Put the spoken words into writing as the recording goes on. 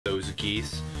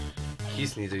Geese.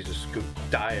 Geese need to just go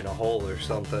die in a hole or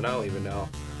something. I don't even know.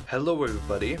 Hello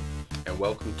everybody, and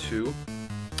welcome to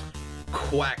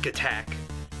Quack Attack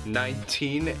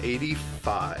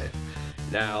 1985.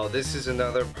 Now this is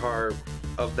another part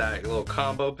of that little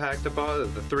combo pack I bought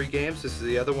of the 3 games. This is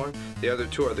the other one. The other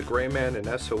 2 are the Gray Man and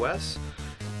SOS.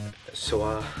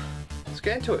 So let's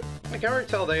get into it. I can already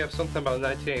tell they have something about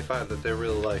 1985 that they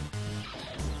really like.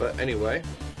 But anyway,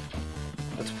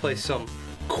 let's play some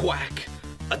Quack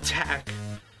Attack.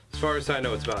 As far as I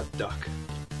know, it's about a duck.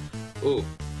 Ooh,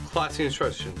 classic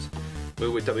instructions.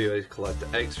 Move with WA to collect the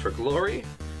eggs for glory.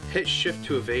 Hit shift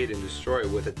to evade and destroy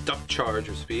with a duck charge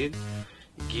or speed.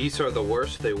 Geese are the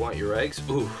worst, they want your eggs.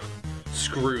 Ooh,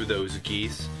 screw those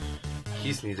geese.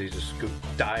 Geese need to just go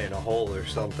die in a hole or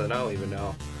something, I don't even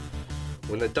know.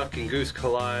 When the duck and goose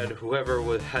collide, whoever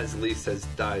has least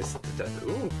dies to death.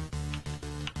 Ooh.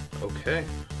 Okay.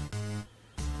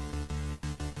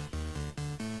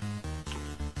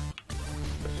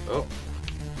 Oh.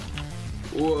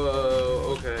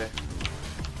 Whoa, okay.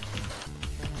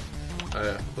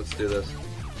 Let's do this.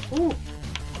 Ooh.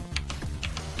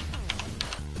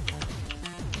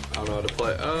 I don't know how to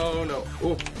play. Oh no.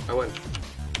 Ooh, I win.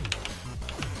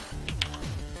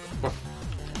 Huh.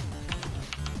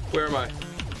 Where am I?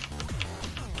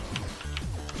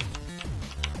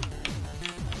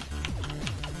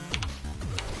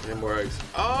 Any more eggs?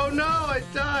 Oh no, I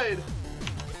died!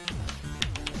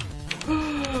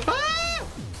 Ah!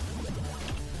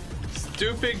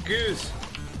 Stupid goose.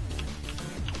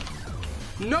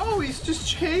 No, he's just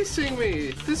chasing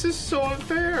me. This is so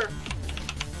unfair.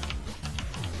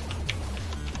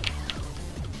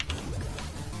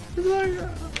 It's like,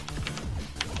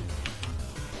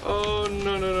 oh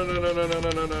no no no no no no no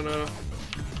no no no.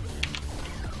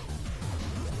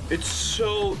 It's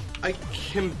so, I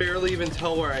can barely even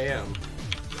tell where I am.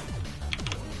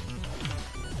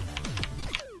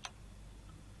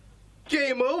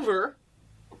 Game over?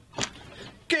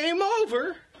 Game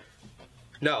over?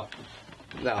 No.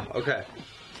 No, okay.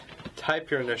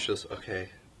 Type your initials. Okay.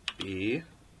 B.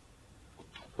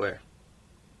 Where?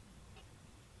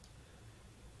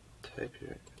 Type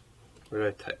your,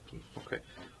 where did I type? Okay.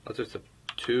 I'll just type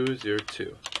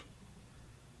 202.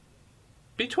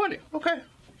 B20. Okay.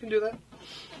 You can do that.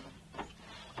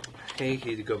 Hey,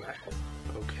 need to go back.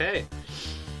 Okay.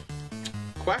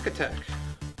 Quack Attack.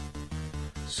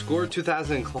 Score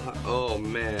 2,000 clock. Oh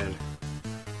man.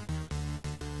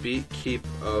 Beat keep.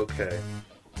 Okay.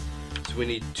 So we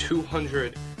need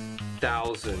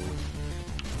 200,000.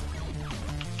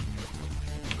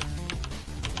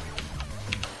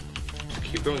 Just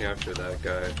keep going after that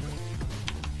guy.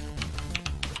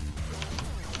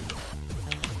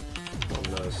 I'm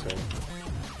noticing.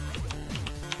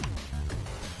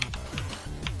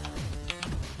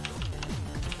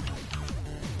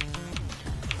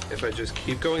 If I just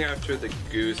keep going after the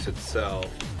goose itself,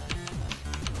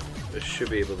 I should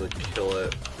be able to kill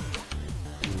it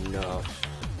enough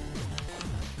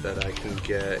that I can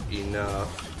get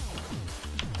enough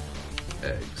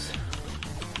eggs.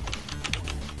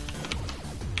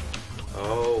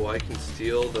 Oh, I can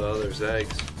steal the other's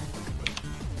eggs.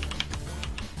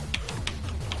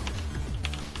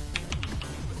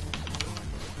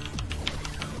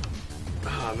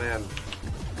 Ah, man.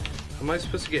 How am I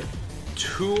supposed to get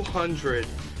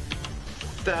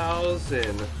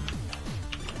 200,000?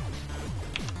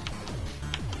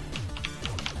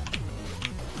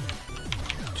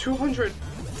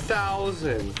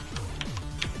 200,000.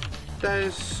 That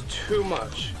is too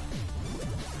much.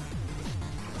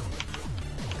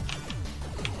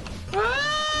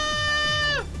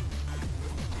 Ah!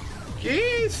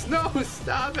 Geese! No,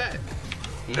 stop it!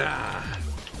 Nah.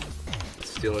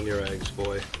 Stealing your eggs,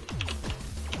 boy.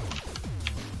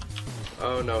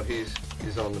 Oh no, he's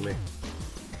on to me.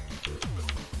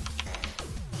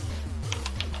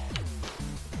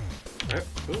 Alright,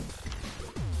 ooh.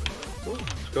 Ooh,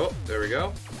 let's go. There we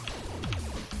go.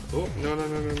 Oh, no, no,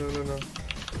 no, no, no, no, no.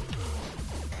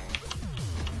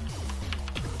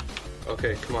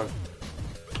 Okay, come on.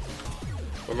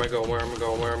 Where am I going? Where am I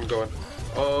going? Where am I going?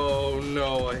 Oh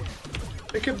no,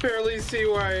 I can barely see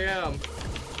where I am.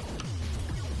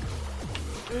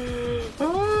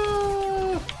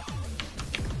 Ah!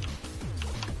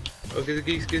 Oh, get the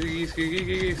geese, get the geese, get the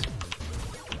geese.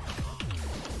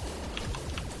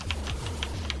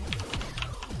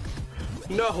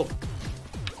 No!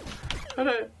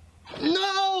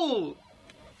 No!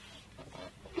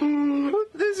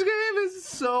 This game is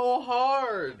so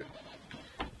hard.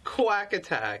 Quack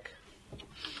Attack.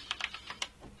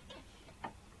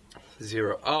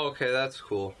 0. Oh, okay, that's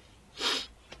cool.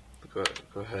 Go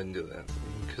ahead and do that.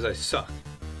 Because I suck.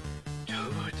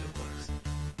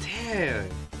 Dang.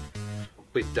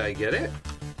 Wait, did I get it?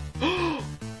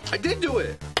 I did do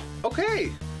it! Okay,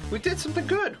 we did something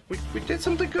good. We did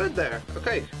something good there.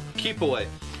 Okay, keep away.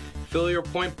 Fill your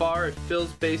point bar. It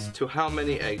fills based to how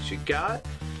many eggs you got.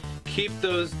 Keep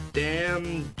those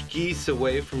damn geese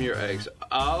away from your eggs.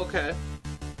 Okay.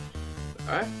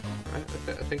 Alright,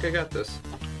 I think I got this.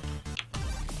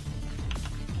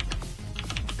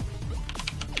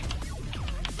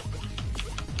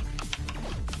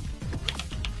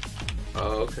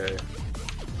 Okay.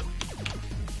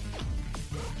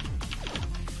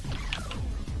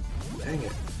 Dang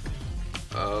it.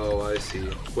 Oh, I see.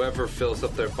 Whoever fills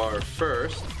up their bar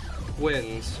first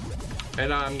wins,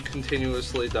 and I'm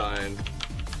continuously dying.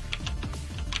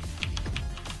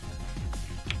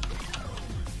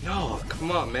 No,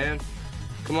 come on, man.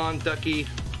 Come on, ducky.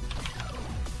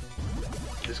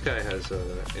 This guy has an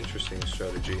interesting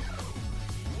strategy.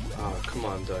 Oh, come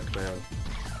on, duck, man.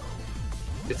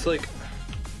 It's like...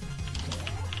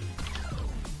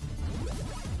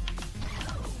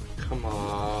 Come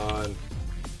on.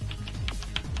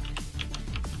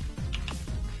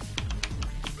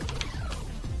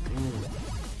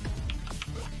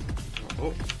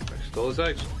 Oh, I stole his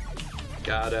eggs.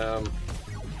 Got him.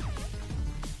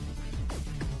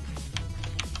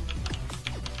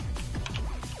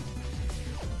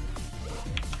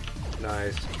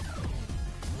 Nice.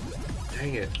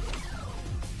 Dang it.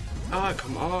 Ah,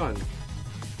 come on.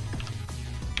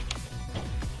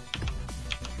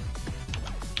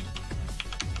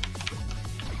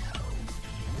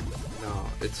 No,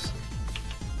 it's...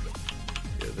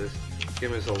 Yeah, this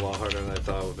game is a lot harder than I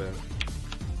thought it would have been.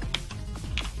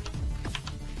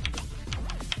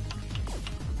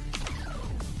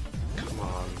 Come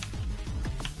on.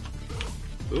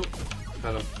 Oop,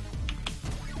 got him.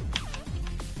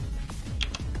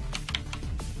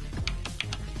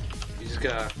 You just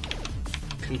gotta...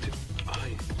 Oh,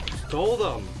 he stole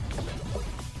them!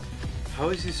 How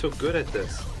is he so good at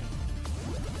this?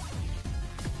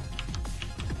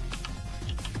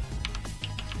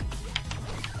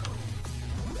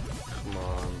 Come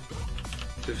on.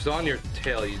 If it's on your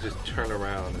tail, you just turn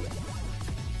around.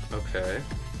 Okay.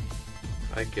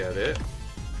 I get it.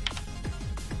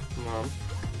 Come on.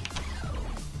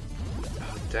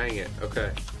 Oh, dang it.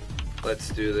 Okay. Let's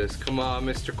do this. Come on,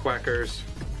 Mr. Quackers.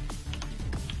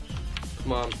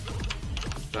 Come on.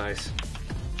 Nice.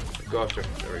 Go after.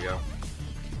 There we go.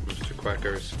 Mr.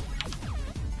 Quackers.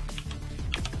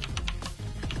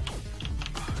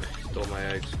 Oh, stole my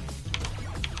eggs.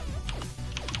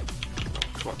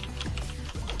 Come on.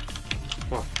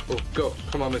 Come on. Oh, go.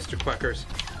 Come on, Mr. Quackers.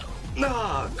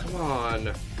 Nah, come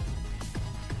on.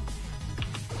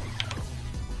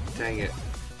 Dang it.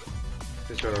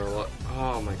 These are a lot.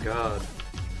 Oh my god.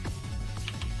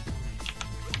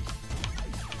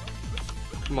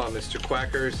 Come on, Mr.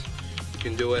 Quackers. You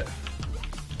can do it.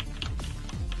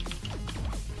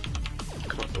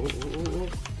 Come on. Ooh, ooh, ooh.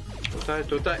 Don't die,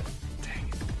 don't die. Dang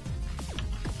it.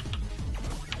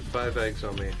 5 eggs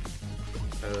on me.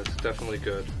 That's definitely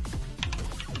good.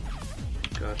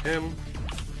 Got him.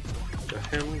 Got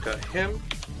him. Got him.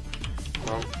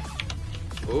 Come on.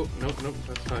 Oh, nope, nope.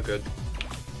 That's not good.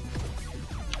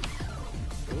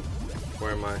 Oh,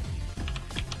 where am I?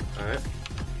 Alright.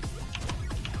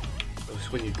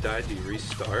 When you die, do you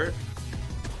restart?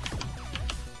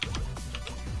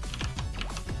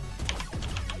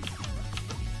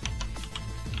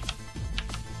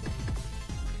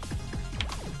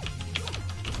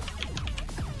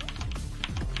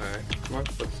 Alright, come on,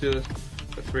 let's do this.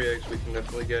 The 3 eggs we can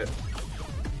definitely get.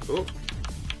 Oh.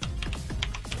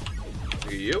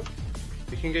 Get you.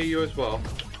 We can get you as well.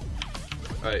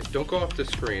 Alright, don't go off the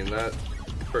screen. That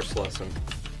first lesson.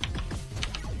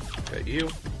 Got you.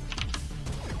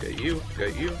 Got you,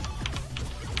 got you.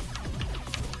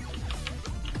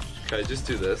 Can I just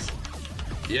do this?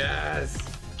 Yes!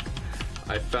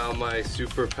 I found my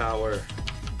superpower.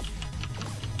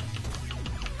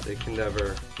 They can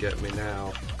never get me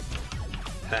now.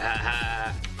 Ha ha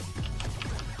ha!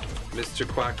 Mr.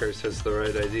 Quackers has the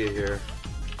right idea here.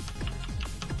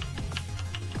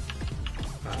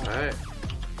 Alright.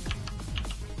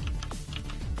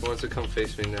 Who wants to come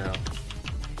face me now?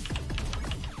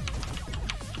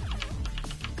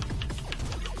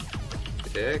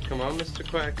 Yeah, come on, Mr.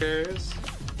 Quackers.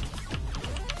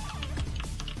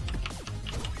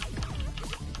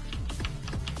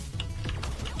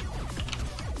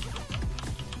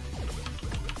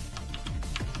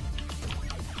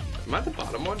 Am I the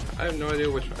bottom one? I have no idea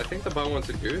which one. I think the bottom one's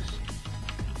a goose.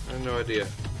 I have no idea.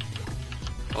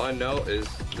 All I know is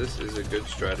this is a good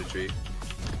strategy.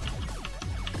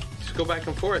 Just go back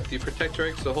and forth. You protect your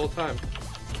eggs the whole time.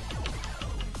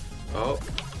 Oh.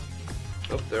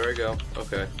 Oh, there I go.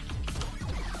 Okay.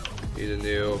 Need a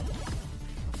new...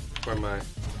 Where am I?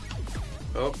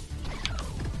 Oh.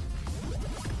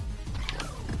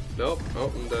 Nope.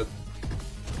 Oh, I'm dead.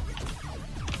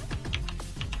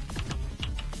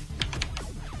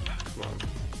 Come on.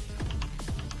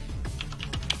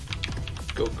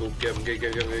 Go, get him,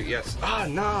 get, yes. Ah,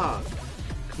 nah!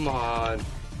 Come on.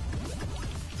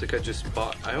 It's like I just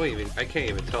spawn. I can't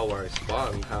even tell where I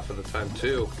spawn half of the time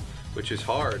too, which is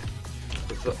hard.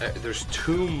 There's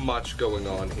too much going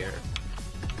on here.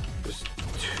 There's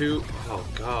too, oh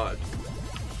god.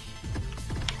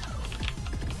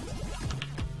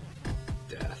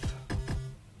 Death.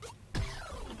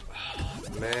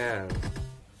 Oh, man.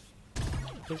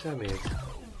 What does that mean?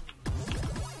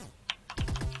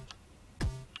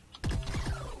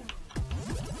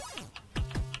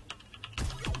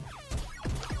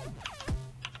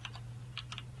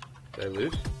 Did I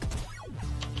lose?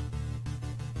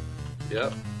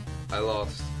 Yep, I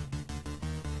lost.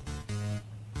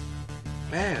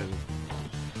 Man,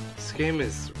 this game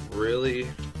is really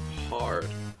hard.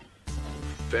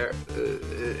 It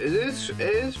is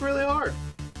really hard.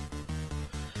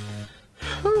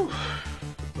 Whew.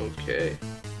 Okay,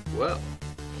 well.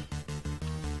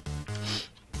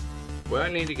 I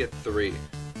need to get 3.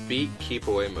 Beat keep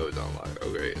away modes unlocked.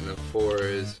 Okay, and the 4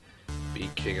 is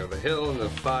beat King of the Hill, and the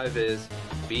 5 is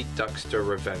beat Duckster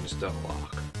Revenge to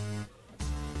unlock.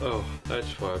 Oh, that's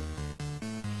fun.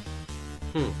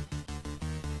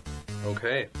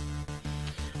 Okay.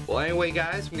 Well, anyway,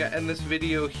 guys, I'm gonna end this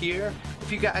video here.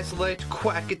 If you guys liked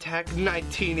Quack Attack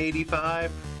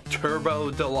 1985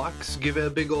 Turbo Deluxe, give it a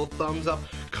big old thumbs up.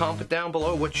 Comment down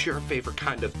below what's your favorite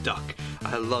kind of duck.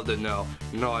 I'd love to know.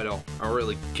 No, I don't. I don't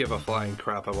really give a flying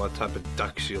crap about what type of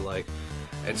ducks you like.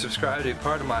 And subscribe to be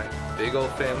part of my big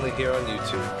old family here on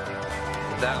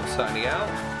YouTube. With that, I'm signing out.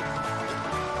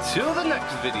 Till the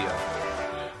next video.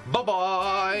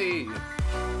 Bye-bye!